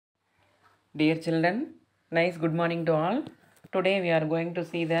Dear children, nice good morning to all. Today we are going to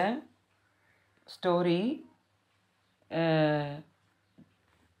see the story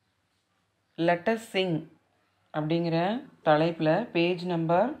Let us sing அப்படிங்கிற தலைப்பில் page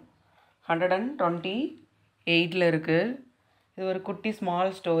number 128 இருக்குது. இது ஒரு குட்டி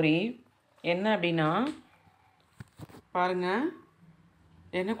small story. என்ன அப்படின்னா பாருங்கள்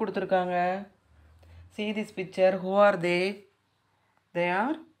என்ன கொடுத்துருக்காங்க. See this picture. Who are they? They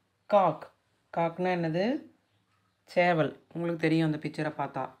are cock. காக்னா என்னது? சேவல். உங்களுக்கு தெரியும் அந்த பிக்சரை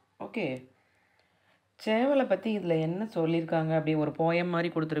பார்த்தா. ஓகே, சேவலை பற்றி இதில் என்ன சொல்லியிருக்காங்க அப்படி ஒரு போயம் மாதிரி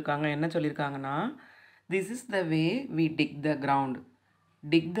கொடுத்துருக்காங்க. என்ன சொல்லியிருக்காங்கன்னா, this is the way we dig the ground.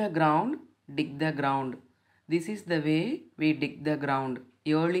 Dig the ground, dig the ground. This is the way we dig the ground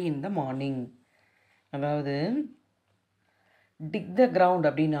early in the morning. அதாவது dig the ground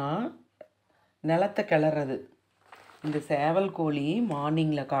அப்படின்னா நிலத்தை கிளறது. இந்த சேவல் கோழி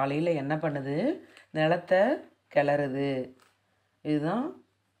மார்னிங்கில் காலையில் என்ன பண்ணுது? நிலத்தை கிளறுது. இதுதான்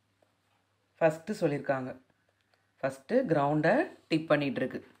ஃபஸ்ட்டு சொல்லியிருக்காங்க. First கிரவுண்டை tip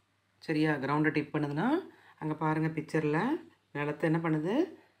பண்ணிகிட்ருக்கு. சரியா? கிரவுண்டை டிப் பண்ணுதுன்னா அங்கே பாருங்கள் பிக்சரில் நிலத்தை என்ன பண்ணுது?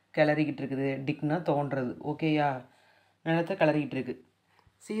 கிளறிக்கிட்டு இருக்குது. டிக்னா தோன்றது. ஓகேயா? நிலத்தை கிளறிக்கிட்டு இருக்கு.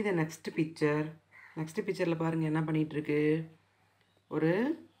 See the next picture. Next பிக்சரில் பாருங்கள் என்ன பண்ணிகிட்ருக்கு. ஒரு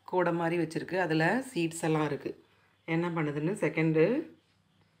கூடை மாதிரி வச்சுருக்கு. அதில் சீட்ஸ் எல்லாம் இருக்குது. என்ன பண்ணுதுன்னு செகண்டு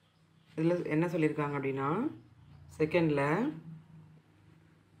இதில் என்ன சொல்லியிருக்காங்க அப்படின்னா, செகண்டில்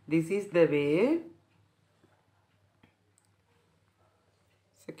this is the way.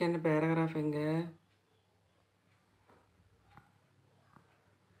 Second paragraph எங்கே?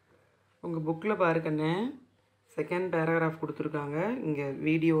 உங்கள் புக்கில் பாருக்கண்ணே. செகண்ட் பேராகிராஃப் கொடுத்துருக்காங்க. இங்கே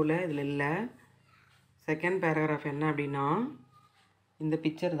வீடியோவில் இதில் இல்லை. செகண்ட் பேராகிராஃப் என்ன அப்படின்னா இந்த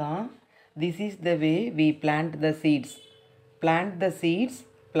பிக்சர் தான். This is the way we plant the seeds. Plant the seeds,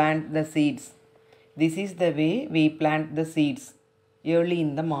 plant the seeds. This is the way we plant the seeds early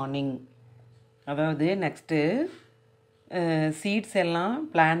in the morning. அதாவது நெக்ஸ்ட்டு சீட்ஸ் எல்லாம்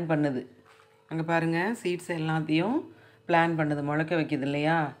plan பண்ணுது. அங்கே பாருங்கள் seeds எல்லாத்தையும் plan பண்ணுது, முளைக்க வைக்கிது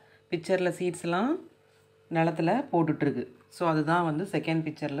இல்லையா? பிக்சரில் சீட்ஸ்லாம் நிலத்தில் போட்டுட்ருக்கு. ஸோ அதுதான் வந்து செகண்ட்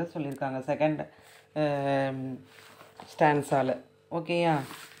பிக்சரில் சொல்லியிருக்காங்க, செகண்ட் ஸ்டான்ஸால். ஓகேயா?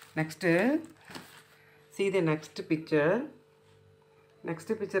 Next see the next picture.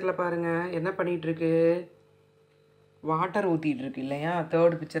 Next பிக்சரில் பாருங்கள் என்ன பண்ணிகிட்ருக்கு. வாட்டர் ஊற்றிட்டுருக்கு இல்லையா?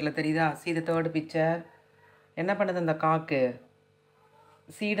 தேர்டு பிக்சரில் தெரியுதா? see the third picture. என்ன பண்ணுது அந்த காக்கு?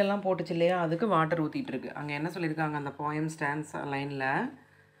 சீடெல்லாம் போட்டுச்சு இல்லையா? அதுக்கு வாட்டர் ஊற்றிட்டுருக்கு. அங்கே என்ன சொல்லியிருக்காங்க அந்த போயம் ஸ்டான்ஸ் லைனில்,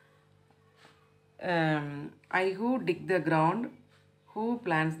 I who dig the ground, who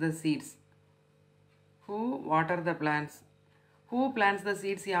plants the seeds, who water the plants. Who plants the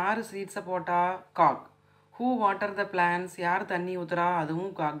seeds? யார் சீட்ஸை போட்டா? காக். Who water the plants? யார் தண்ணி ஊற்றுறா?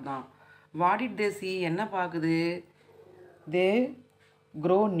 அதுவும் காக் தான். What did they see? என்ன பார்க்குது? They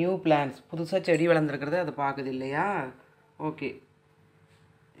grow new plants. புதுசாக செடி வளர்ந்துருக்கிறது அது பார்க்குது இல்லையா? ஓகே,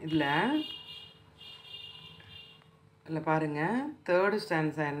 இதில் பாருங்கள் தேர்டு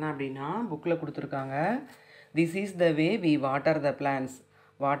ஸ்டான்ஸா என்ன அப்படின்னா புக்கில் கொடுத்துருக்காங்க. This is the way we water the plants.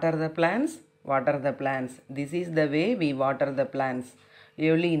 Water the plants, water the plants. This is the way we water the plants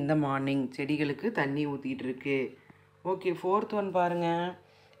early in the morning. செடிகளுக்கு தண்ணி ஊற்றிட்டு இருக்கு. ஓகே, ஃபோர்த் ஒன் பாருங்கள்.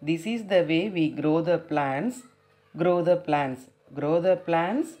 This is the way we grow the plants. Grow the plants. Grow the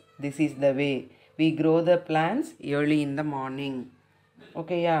plants. This is the way we grow the plants early in the morning.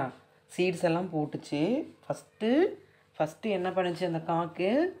 ஓகேயா? Seeds எல்லாம் போட்டுச்சு. First என்ன பண்ணுச்சு அந்த cock?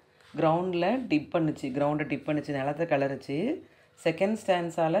 கிரவுண்டில் tip பண்ணுச்சு. கிரவுண்டை tip பண்ணுச்சு, நிலத்தை கிளறுச்சு. செகண்ட்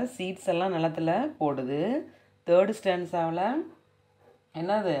ஸ்டான்ஸால் சீட்ஸ் எல்லாம் நிலத்தில் போடுது. தேர்டு ஸ்டான்ஸாவில்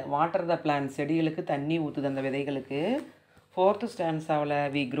என்னது? வாட்டர் த பிளான்ஸ், செடிகளுக்கு தண்ணி ஊற்றுது அந்த விதைகளுக்கு. Fourth ஸ்டான்ஸாவில்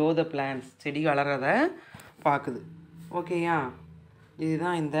we grow the plans, செடி வளர்கிறத பார்க்குது. ஓகேயா?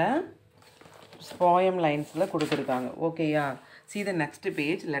 இதுதான் இந்த போயம் லைன்ஸில் கொடுத்துருக்காங்க. ஓகேயா? see the next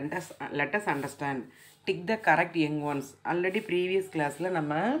page. let us understand. tick the correct young ones. Already previous கிளாஸில்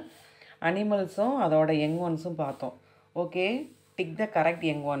நம்ம அனிமல்ஸும் அதோட யங் ஒன்ஸும் பார்த்தோம். Okay, tick the correct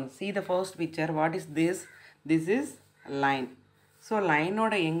young ones. see the first picture. what is this? this is line. So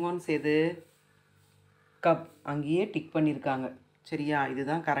லைனோட young once எது? Cup. அங்கேயே tick பண்ணியிருக்காங்க. சரியா?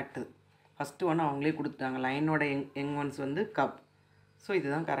 இதுதான் correct. First ஒன்று அவங்களே கொடுத்துட்டாங்க. லைனோட யங் ஒன்ஸ் வந்து கப். ஸோ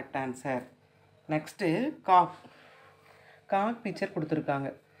இதுதான் கரெக்ட் ஆன்சர். நெக்ஸ்ட்டு காக். காக் பிக்சர் கொடுத்துருக்காங்க.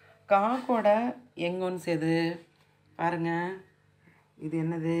 காக்கோட யங் ஒன்ஸ் எது? பாருங்கள், இது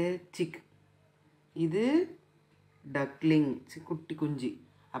என்னது? சிக். இது டக்லிங், குட்டி குஞ்சு.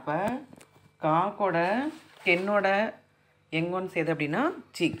 அப்போ காக்கோட டென்னோட யங் ஒன்ஸ் எது அப்படின்னா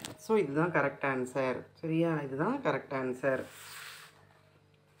சிக். ஸோ இதுதான் கரெக்ட் ஆன்சர். சரியா? இதுதான் கரெக்ட் ஆன்சர்.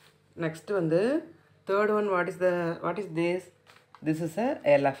 next வந்து third one, what is this? This is a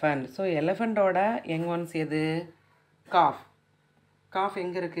elephant. So elephant ஓட young ones எது? Calf. Calf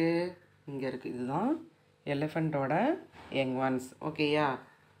எங்க இருக்கு? இங்க இருக்கு. இதுதான் elephant ஓட young ones. ஓகேயா?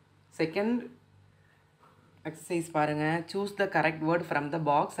 Second exercise பாருங்க. Choose the correct word from the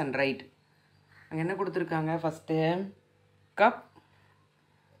box and write. அங்க என்ன கொடுத்திருக்காங்க? First cup,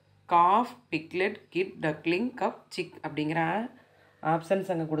 calf, piglet, kid, duckling, cup, chick அப்படிங்கிற ஆப்ஷன்ஸ்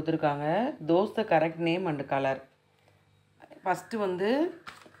அங்கே கொடுத்துருக்காங்க. Those the correct name and colour. First வந்து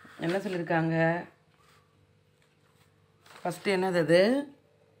என்ன சொல்லியிருக்காங்க? ஃபஸ்ட்டு என்னது அது?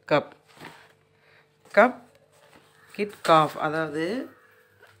 கப். Cup, kit, cough. அதாவது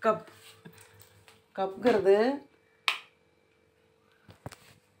கப். கப்ங்கிறது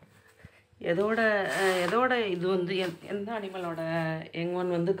எதோட இது வந்து எந்த அனிமலோட யங் ஒன்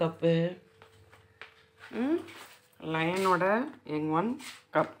வந்து cup? லயனோட young one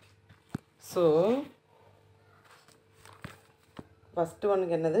cup. So first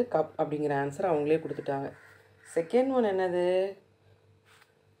ஒனுக்கு என்னது? கப் அப்படிங்கிற ஆன்சர் அவங்களே கொடுத்துட்டாங்க. செகண்ட் ஒன் என்னது?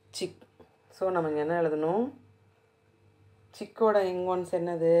 சிக். ஸோ நம்ம இங்கே என்ன எழுதணும்? சிக்கோட யங் ஒன்ஸ்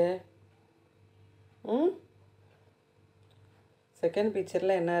என்னது? செகண்ட்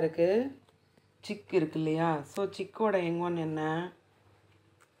பிக்சரில் என்ன இருக்குது? சிக் இருக்கு இல்லையா? ஸோ சிக்கோட யங் ஒன் என்ன?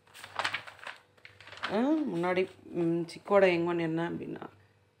 முன்னாடி சிக்கோட யங் ஒன் என்ன அப்படின்னா,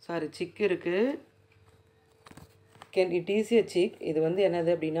 சாரி, சிக் இருக்குது. Ken, it is a sick. இது வந்து என்னது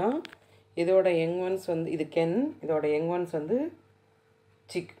அப்படின்னா, இதோட யங் ஒன்ஸ் வந்து இது கென், இதோட யங் ஒன்ஸ் வந்து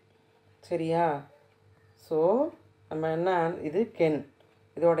சிக். சரியா? ஸோ நம்ம என்ன, இது கென்,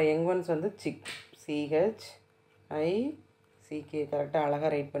 இதோட யங் ஒன்ஸ் வந்து சிக். CHICK. கரெக்டாக அழகாக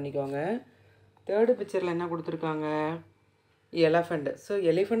ரைட் பண்ணிக்கோங்க. தேர்டு பிக்சரில் என்ன கொடுத்துருக்காங்க? எலஃபண்ட். ஸோ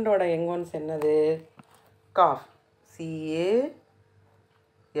எலிஃபண்டோட யங் ஒன்ஸ் என்னது? காஃப். CALF.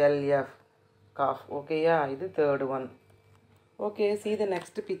 காஃப். ஓகேயா? இது third one. Okay, see the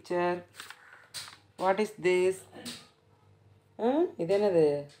next picture. What is this? இது என்னது?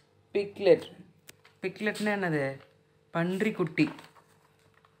 பிக்லெட். பிக்லெட்னா என்னது? பன்றிக்குட்டி.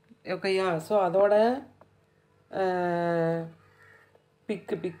 ஓகேயா? ஸோ அதோட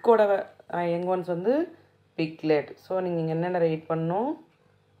பிக்கோட யங் ஒன்ஸ் வந்து பிக்லெட். ஸோ நீங்கள் இங்கே என்னென்ன ரைட் பண்ணணும்?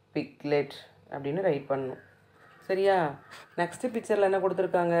 பிக்லெட் அப்படின்னு ரைட் பண்ணணும். சரியா? நெக்ஸ்ட் பிக்சரில் என்ன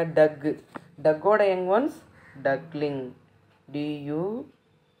கொடுத்துருக்காங்க? டக்கு. டக்கோட young once duckling. DUCKLING.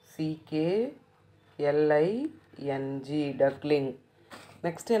 Duckling.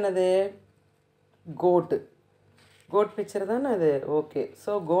 Next என்னது? கோட்டு. கோட் பிக்சர் தானே அது? ஓகே.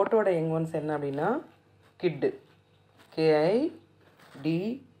 ஸோ கோட்டோட யங் ஒன்ஸ் என்ன அப்படின்னா கிட்டு. KID,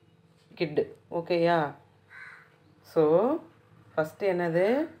 கிட்டு. ஓகேயா? ஸோ ஃபஸ்ட்டு என்னது?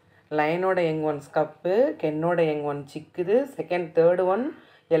 லைனோட young once cup, கென்னோட young one சிக்குது. Second third one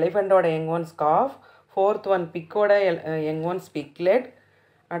எலிஃபண்டோட young once cough. Fourth one பிக்கோட young once Piglet.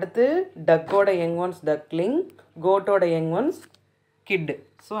 அடுத்து டக்கோட young once duckling. கோட்டோட young once kit.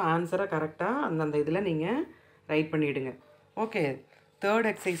 So ஆன்சரை கரெக்டாக அந்தந்த இதில் நீங்கள் ரைட் பண்ணிவிடுங்க. ஓகே, தேர்ட்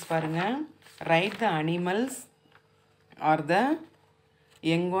எக்ஸசைஸ் பாருங்கள். Right the animals R the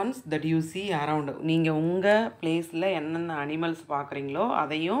young once that you see around. நீங்கள் உங்கள் பிளேஸில் என்னென்ன அனிமல்ஸ் பார்க்குறீங்களோ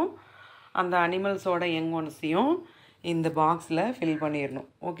அதையும் அந்த அனிமல்ஸோட யங் ஒன்ஸையும் இந்த பாக்ஸில் ஃபில் பண்ணிடணும்.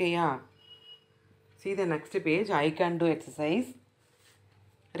 ஓகேயா? see the next page. I can do exercise.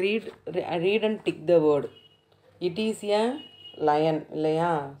 read and tick the word. It is a lion.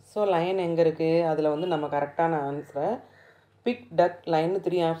 இல்லையா? ஸோ lion எங்கே இருக்குது? அதில் வந்து நம்ம கரெக்டான ஆன்சரை பிக், டக், லைன்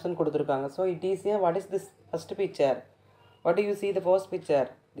 3 ஆப்ஷன் கொடுத்துருக்காங்க. So it is a, what is this first picture? What do you see the first picture?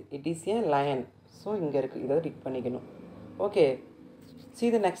 It is a lion. So இங்கே இருக்குது, இதை டிக் பண்ணிக்கணும். Okay, see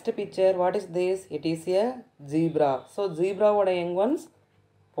the next picture. What is this? It is a zebra. So ஜீப்ராவோட young once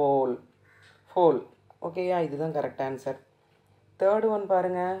போல். ஓகேயா? இதுதான் correct answer. Third one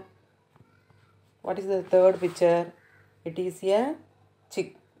பாருங்கள். What is the third picture? It is a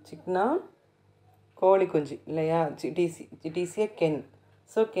sick. சிக்னா கோழி குஞ்சு இல்லையா? It is a Ken.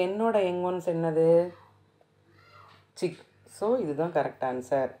 So கென்னோட young once என்னது? Sick. So இதுதான் correct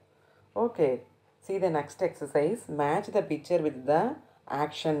answer. Okay, see the next exercise. match the picture with the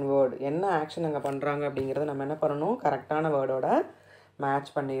action word. என்ன action அங்கே பண்ணுறாங்க அப்படிங்கிறத நம்ம என்ன பண்ணணும்? கரெக்டான வேர்டோட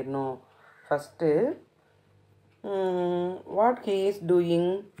மேட்ச் பண்ணிடணும். First what he is doing?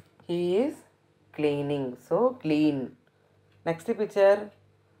 He is cleaning. So clean. Next picture.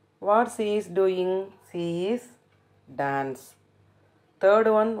 What she is doing? She is dance. Third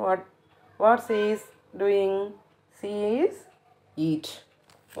one. What she is doing? She is eat.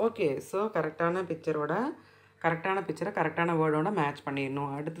 Okay, so கரெக்டான பிக்சரோட கரெக்டான பிக்சரை கரெக்டான வேர்டோட match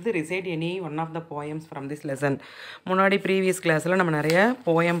பண்ணிடணும். அடுத்தது reside any one of the poems from this lesson. முன்னாடி previous கிளாஸில் நம்ம நிறைய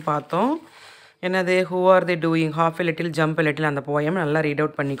போயம் பார்த்தோம். என்னது who are the doing, half a little jump a little, அந்த போயம் நல்லா ரீட்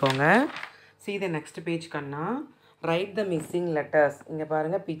அவுட் பண்ணிக்கோங்க. see the next page Kanna. Right the missing letters. இங்கே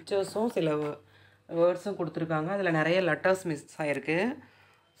பாருங்கள் பிக்சர்ஸும் சில வேர்ட்ஸும் கொடுத்துருக்காங்க. அதில் நிறைய லெட்டர்ஸ் மிஸ் ஆகிருக்கு.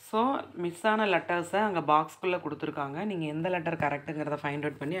 ஸோ மிஸ் ஆன லெட்டர்ஸை அங்கே பாக்ஸ்குள்ளே கொடுத்துருக்காங்க. நீங்கள் எந்த லெட்டர் கரெக்டுங்கிறத ஃபைண்ட்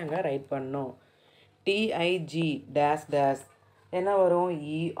அவுட் பண்ணி அங்கே ரைட் பண்ணணும். டிஐஜி டேஸ் டேஸ் என்ன வரும்,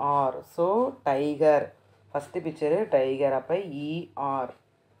 ER. So tiger, first picture tiger, அப்போ இஆர்.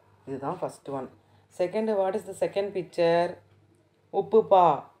 இதுதான் first one. Second, what is the second picture, உப்புப்பா,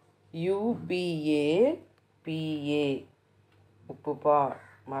 UPA BA, உப்புப்பா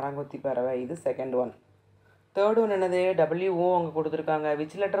மரங்கொத்தி பறவை. இது செகண்ட் ஒன். தேர்ட் ஒன் என்னது, டபிள்யூஓ அங்கே கொடுத்துருக்காங்க.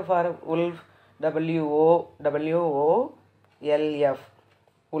 Which letter for wolf, டபிள்யூஓஎல்எஃப்,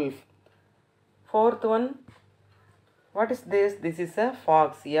 wolf. Fourth one, what is this? This is a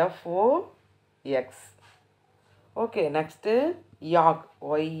fox, FOX. Okay, next yak,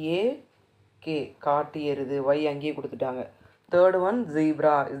 YAK, காட்டு எருது, Y அங்கேயே கொடுத்துட்டாங்க. Third one,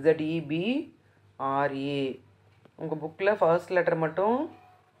 zebra, ZEBRA. உங்கள் புக்கில் ஃபர்ஸ்ட் லெட்டர் மட்டும்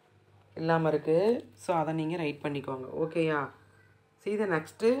இல்லாமல் இருக்குது. ஸோ அதை நீங்கள் ரைட் பண்ணிக்கோங்க. ஓகேயா? see the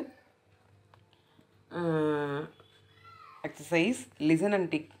next exercise. listen and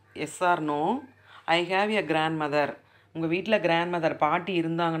tick yes or no. I have a grandmother. உங்கள் வீட்டில் கிராண்ட்மதர் பாட்டி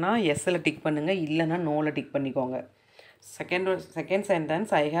இருந்தாங்கன்னா எஸ்ஸில் டிக் பண்ணுங்கள், இல்லைன்னா நோவில் டிக் பண்ணிக்கோங்க. Second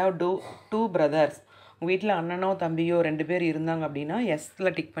sentence, I have two brothers. உங்கள் வீட்டில் அண்ணனோ தம்பியோ 2 பேர் இருந்தாங்க அப்படின்னா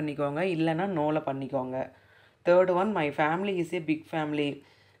எஸ்ஸில் டிக் பண்ணிக்கோங்க, இல்லைன்னா நோவில் பண்ணிக்கோங்க. Third one, my family is a big family.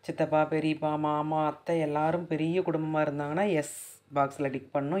 சித்தப்பா, பெரியப்பா, மாமா, அத்தை எல்லாரும் பெரிய குடும்பமாக இருந்தாங்கன்னா எஸ் பாக்ஸில்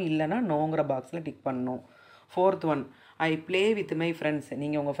டிக் பண்ணணும், இல்லைன்னா நோங்கிற பாக்ஸில் டிக் பண்ணணும். Fourth one, I play with my friends.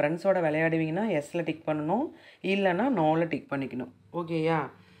 நீங்கள் உங்கள் ஃப்ரெண்ட்ஸோட விளையாடுவீங்கன்னா எஸ்ஸில் டிக் பண்ணணும், இல்லைன்னா நோவில் டிக் பண்ணிக்கணும். ஓகேயா?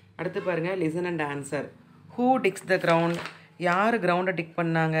 அடுத்து பாருங்கள், listen and answer. Who Dix the ground, யார் கிரவுண்டை டிக்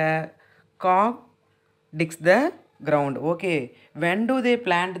பண்ணாங்க, காக் Dix the ground. Okay. When to they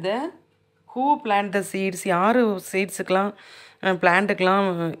plant the, who plant the seeds, யார் சீட்ஸுக்கெலாம் பிளான்ட்டுக்கெலாம்,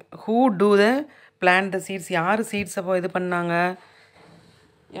 who do the plant the seeds, யார் சீட்ஸ் அப்போ இது பண்ணாங்க,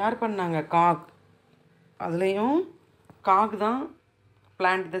 யார் பண்ணாங்க, காக். அதுலேயும் காக் தான்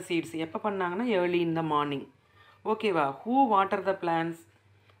பிளான்ட் த சீட்ஸ். எப்போ பண்ணாங்கன்னா ஏர்லி இன் த மார்னிங். ஓகேவா? Who water the plans,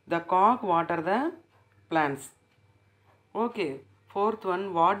 the Kock water the plans. Okay. Fourth one,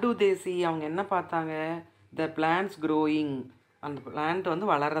 what to they see, அவங்க என்ன பார்த்தாங்க, த பிளான்ஸ் க்ரோயிங், அந்த பிளான்ட் வந்து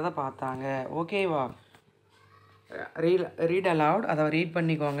வளர்றதை பார்த்தாங்க. ஓகேவா? ரீட் அலவுட், அதை ரீட்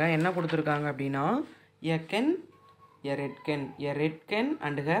பண்ணிக்கோங்க. என்ன கொடுத்துருக்காங்க அப்படின்னா, எ Ken, a red Ken, a red Ken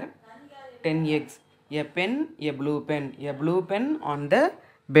and her 10 eggs. A pen, a blue pen, a blue pen on the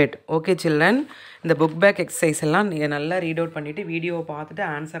bed. Okay children, இந்த புக் பேக் எக்ஸசைஸ் எல்லாம் நீங்கள் நல்லா ரீட் அவுட் பண்ணிவிட்டு வீடியோவை பார்த்துட்டு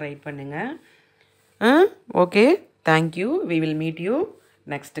ஆன்சர் ரைட் பண்ணுங்கள். Okay, thank you. We will meet you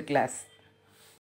next class.